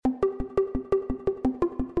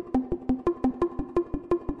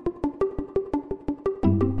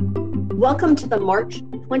Welcome to the March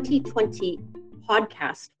 2020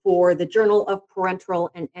 podcast for the Journal of Parenteral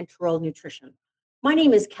and Enteral Nutrition. My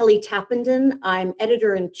name is Kelly Tappenden. I'm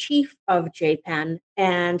editor-in-chief of JPEN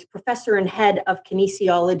and professor and head of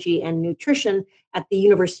kinesiology and nutrition at the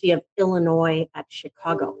University of Illinois at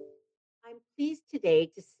Chicago. I'm pleased today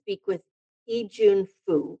to speak with Yijun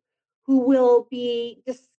Fu, who will be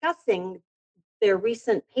discussing their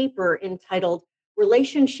recent paper entitled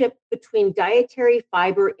Relationship Between Dietary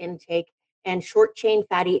Fiber Intake and Short-Chain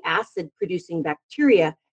Fatty Acid Producing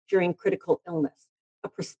Bacteria During Critical Illness, a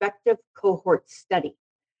prospective cohort study.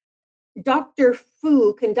 Dr.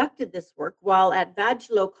 Fu conducted this work while at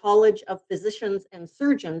Vajlo College of Physicians and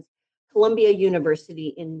Surgeons, Columbia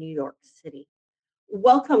University in New York City.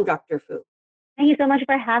 Welcome, Dr. Fu. Thank you so much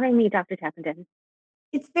for having me, Dr. Tappenden.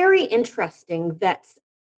 It's very interesting that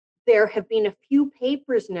there have been a few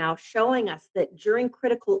papers now showing us that during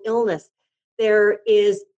critical illness, there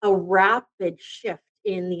is a rapid shift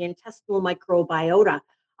in the intestinal microbiota.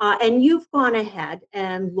 And you've gone ahead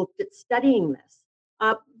and looked at studying this.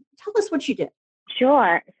 Tell us what you did.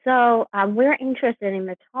 Sure. So we're interested in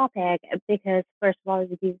the topic because, first of all, as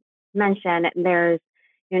you mentioned, there's,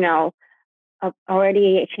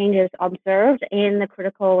 already changes observed in the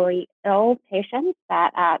critically ill patients,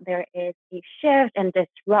 that there is a shift and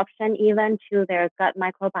disruption even to their gut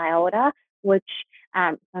microbiota, which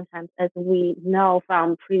sometimes, as we know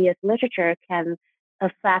from previous literature, can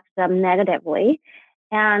affect them negatively.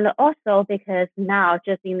 And also because now,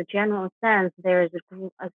 just in the general sense, there is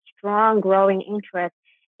a strong growing interest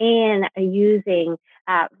in using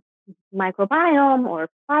microbiome or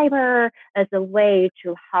fiber as a way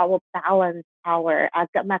to help balance our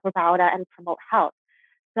gut microbiota and promote health.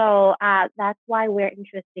 So that's why we're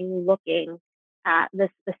interested in looking at this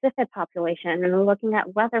specific population and looking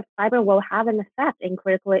at whether fiber will have an effect in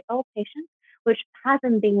critically ill patients, which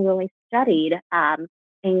hasn't been really studied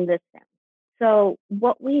in this sense. So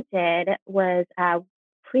what we did was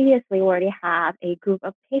previously already have a group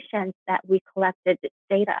of patients that we collected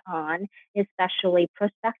data on, especially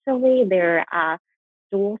prospectively their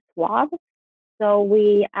stool swabs. So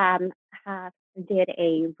we did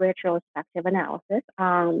a retrospective analysis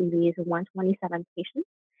on these 127 patients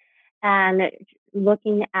and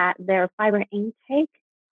looking at their fiber intake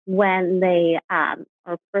when they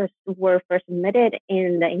were first admitted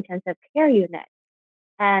in the intensive care unit.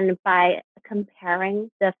 And by comparing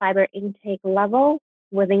the fiber intake level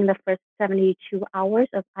within the first 72 hours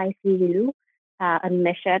of ICU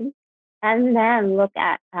admission, and then look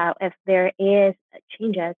at if there is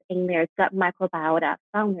changes in their gut microbiota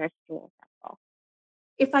from their stool sample.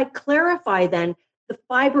 If I clarify then, the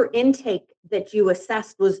fiber intake that you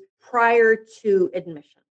assessed was prior to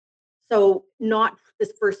admission. So not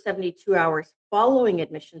this first 72 hours following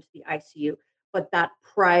admission to the ICU, but that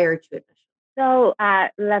prior to admission. So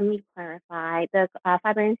let me clarify. The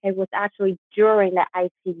fiber intake was actually during the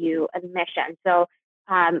ICU admission. So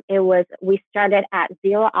we started at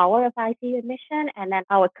 0 hour of ICU admission, and then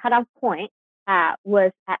our cutoff point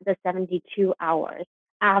was at the 72 hours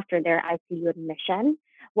after their ICU admission.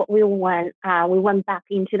 What we went back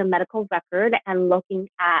into the medical record and looking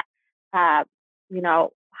at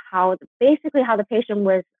how the patient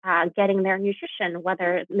was getting their nutrition,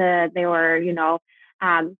 whether they were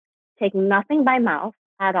taking nothing by mouth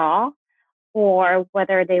at all, or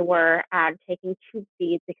whether they were taking tube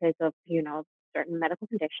feeds because of certain medical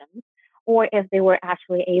conditions, or if they were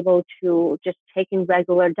actually able to just taking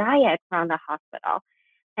regular diet from the hospital.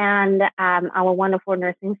 And our wonderful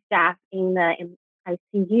nursing staff in the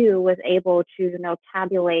ICU was able to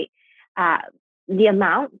tabulate the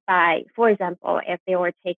amount by, for example, if they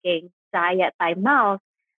were taking diet by mouth,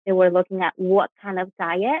 they were looking at what kind of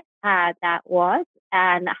diet that was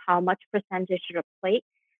and how much percentage of the plate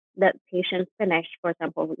that patients finished, for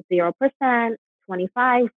example, 0%,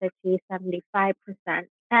 25, 50, 75%.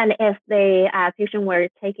 And if the patient were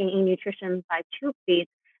taking in nutrition by tube feeds,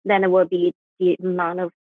 then it would be the amount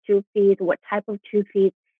of tube feeds, what type of tube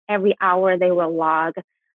feeds. Every hour they will log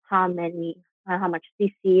how much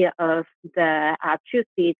cc of the tube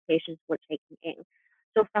feeds patients were taking in.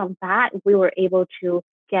 So from that, we were able to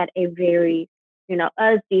get a very,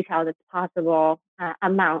 as detailed as possible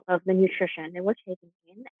amount of the nutrition they were taking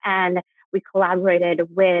in. And we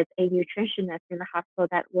collaborated with a nutritionist in the hospital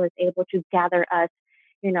that was able to gather us,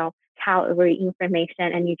 calorie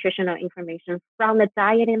information and nutritional information from the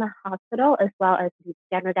diet in the hospital, as well as the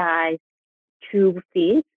standardized tube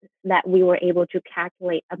feeds that we were able to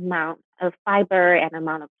calculate amount of fiber and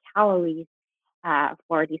amount of calories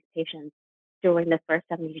for these patients during the first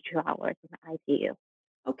 72 hours in the ICU.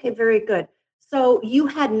 Okay, very good. So you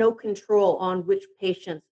had no control on which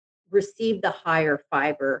patients received the higher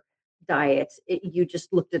fiber diet, you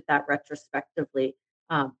just looked at that retrospectively,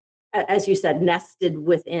 um, as you said, nested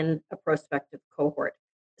within a prospective cohort.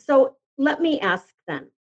 So let me ask then,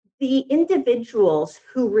 the individuals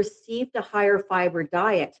who received a higher fiber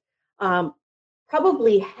diet um,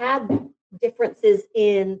 probably had differences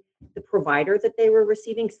in the provider that they were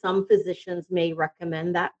receiving. Some physicians may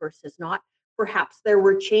recommend that versus not. Perhaps there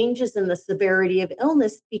were changes in the severity of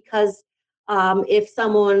illness because if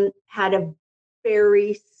someone had a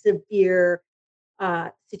very severe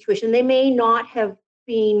situation, they may not have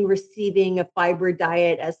been receiving a fiber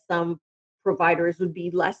diet, as some providers would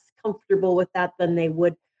be less comfortable with that than they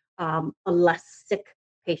would a less sick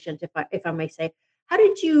patient, if I may say. How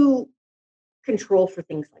did you control for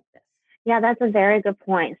things like this? Yeah, that's a very good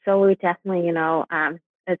point. So we definitely,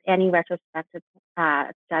 as any retrospective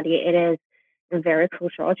study, it is very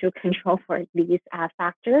crucial to control for these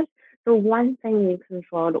factors. So one thing we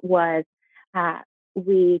controlled was uh,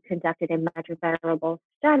 we conducted a measure variable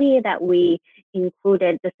study that we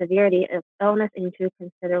included the severity of illness into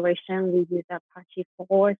consideration. We used Apache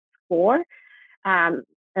 4 score um,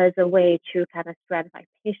 as a way to kind of stratify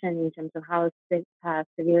patients in terms of how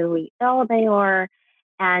severely ill they are,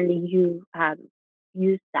 and you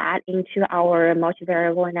use that into our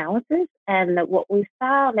multivariable analysis. And what we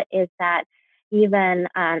found is that even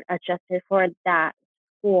adjusted for that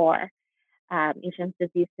score in terms of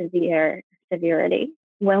the severity,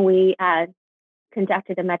 when we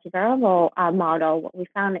conducted a multivariable model, what we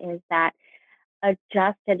found is that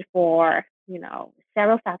adjusted for,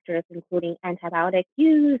 several factors, including antibiotic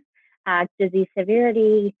use, disease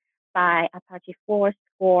severity by Apache 4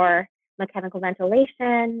 score, mechanical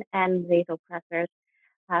ventilation, and vasopressors.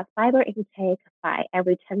 Fiber intake by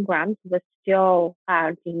every 10 grams was still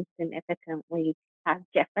deemed significantly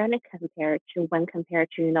different compared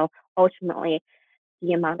to, ultimately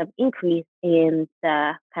the amount of increase in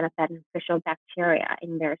the kind of beneficial bacteria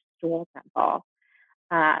in their stool sample.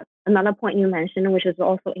 Another point you mentioned, which is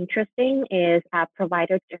also interesting, is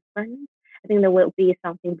provider difference. I think there will be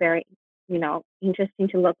something very, interesting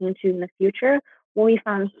to look into in the future. What we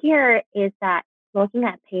found here is that looking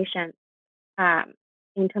at patients um,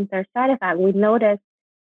 in terms of their side effect, we noticed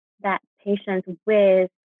that patients with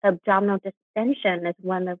abdominal distension as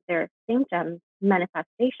one of their symptoms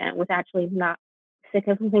manifestation was actually not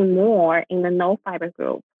significantly more in the no fiber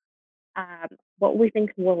group. um, what we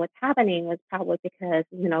think what was happening was probably because,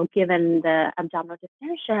 given the abdominal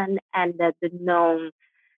distension and the known,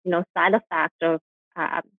 side effect of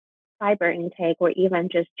um, fiber intake or even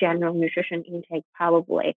just general nutrition intake,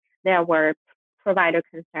 probably there were provider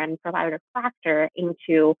concern, provider factor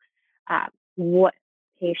into what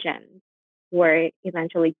patients were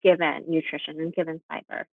eventually given nutrition and given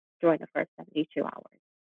fiber during the first 72 hours.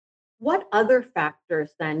 What other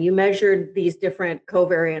factors then? You measured these different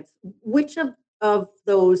covariants. Which of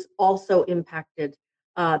those also impacted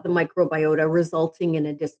the microbiota, resulting in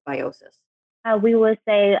a dysbiosis? We would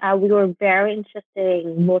say we were very interested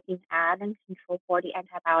in looking at and control for the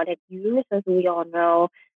antibiotic use. As we all know,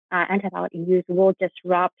 antibiotic use will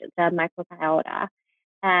disrupt the microbiota.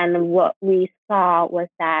 And what we saw was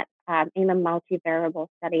that in the multivariable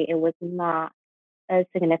study, it was not a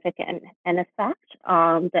significant an effect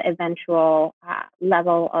on the eventual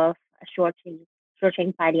level of short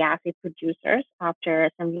chain fatty acid producers after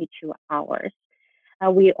 72 hours.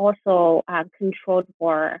 We also controlled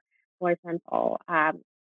for example,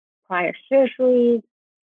 prior surgeries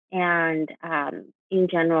and in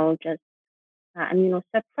general just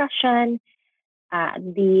immunosuppression.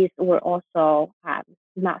 These were also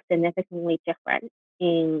not significantly different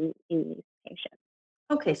in these patients.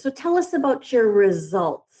 Okay, so tell us about your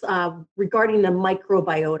results regarding the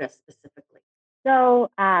microbiota specifically. So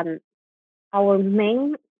our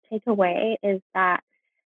main takeaway is that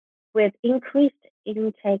with increased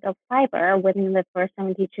intake of fiber within the first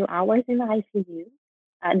 72 hours in the ICU,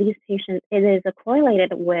 these patients, it is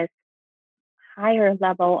correlated with higher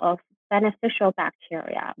level of beneficial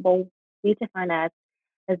bacteria, what we define as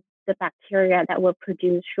the bacteria that will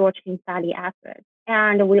produce short-chain fatty acids.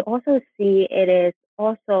 And we also see it is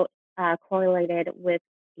also correlated with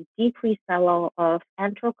a decreased level of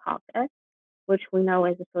enterococcus, which we know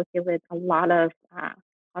is associated with a lot of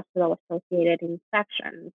hospital-associated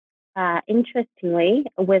infections. Interestingly,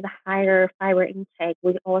 with higher fiber intake,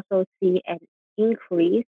 we also see an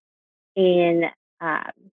increase in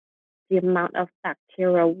um, the amount of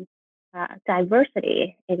bacterial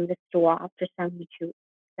diversity in the stool after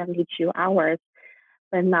 72 hours,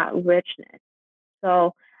 but not richness.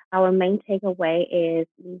 So our main takeaway is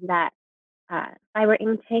that fiber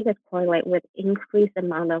intake is correlated with increased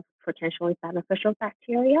amount of potentially beneficial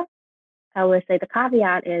bacteria, I would say the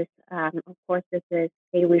caveat is, of course, this is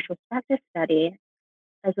a retrospective study,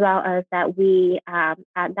 as well as that we, at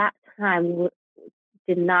that time,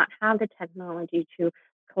 did not have the technology to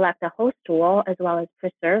collect a whole stool as well as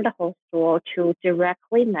preserve the whole stool to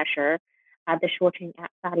directly measure the short-chain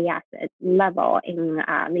fatty acid level in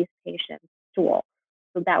these patients' stool.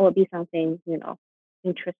 So that would be something,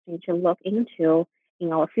 interesting to look into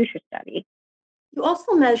in our future study. You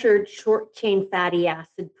also measured short chain fatty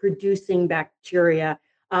acid producing bacteria,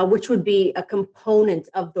 which would be a component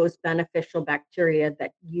of those beneficial bacteria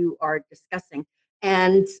that you are discussing.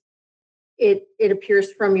 And it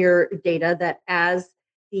appears from your data that as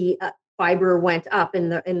the fiber went up in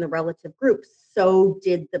the relative groups, so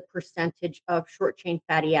did the percentage of short chain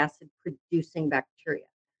fatty acid producing bacteria.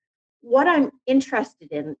 What I'm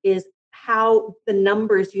interested in is how the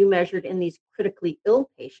numbers you measured in these critically ill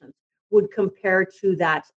patients would compare to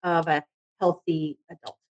that of a healthy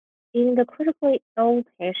adult. In the critically ill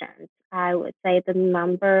patients, I would say the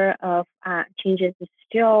number of changes is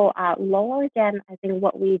still lower than I think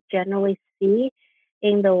what we generally see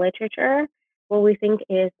in the literature. What we think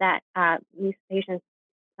is that these patients,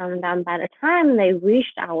 some of them, by the time they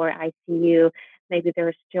reached our ICU, maybe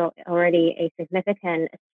there's still already a significant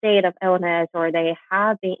state of illness, or they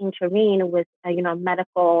have been intervened with,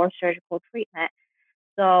 medical or surgical treatment.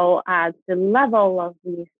 So the level of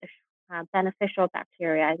these beneficial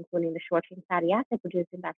bacteria, including the short-chain fatty acid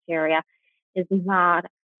producing bacteria, is not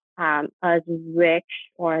as rich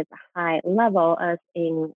or as high level as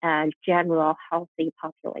in a general healthy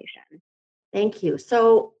population. Thank you.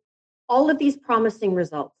 So, all of these promising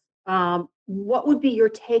results, what would be your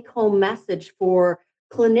take home message for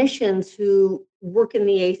clinicians who work in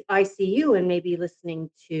the ICU and maybe listening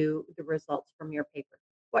to the results from your paper?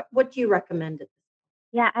 What do you recommend?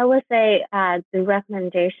 Yeah, I would say the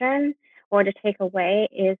recommendation or the takeaway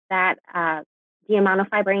is that the amount of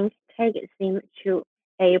fiber intake seems to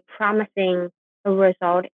a promising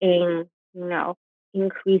result in,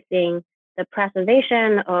 increasing the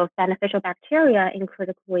preservation of beneficial bacteria in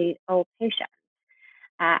critically ill patients.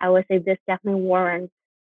 I would say this definitely warrants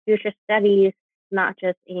future studies, not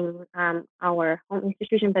just in our home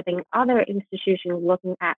institution, but in other institutions,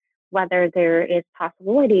 looking at whether there is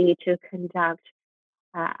possibility to conduct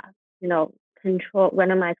uh,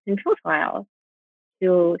 randomized control trials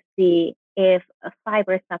to see if a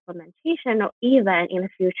fiber supplementation or even in the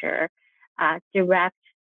future, direct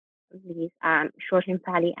these short-chain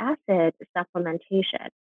fatty acid supplementation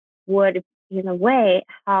would, in a way,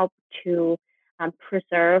 help to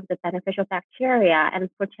preserve the beneficial bacteria and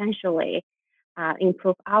potentially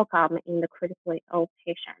improve outcome in the critically ill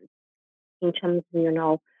patients in terms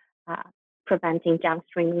of, uh, preventing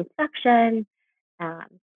downstream infection, um,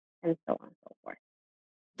 and so on and so forth.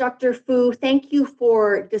 Dr. Fu, thank you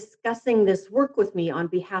for discussing this work with me on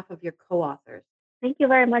behalf of your co-authors. Thank you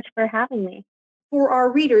very much for having me. For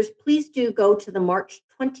our readers, please do go to the March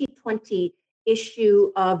 2020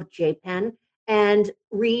 issue of JPEN and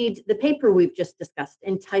read the paper we've just discussed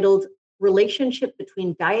entitled Relationship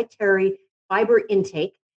Between Dietary Fiber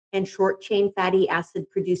Intake and Short-Chain Fatty Acid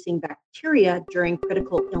Producing Bacteria During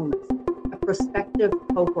Critical Illness, a prospective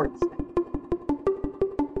cohort study.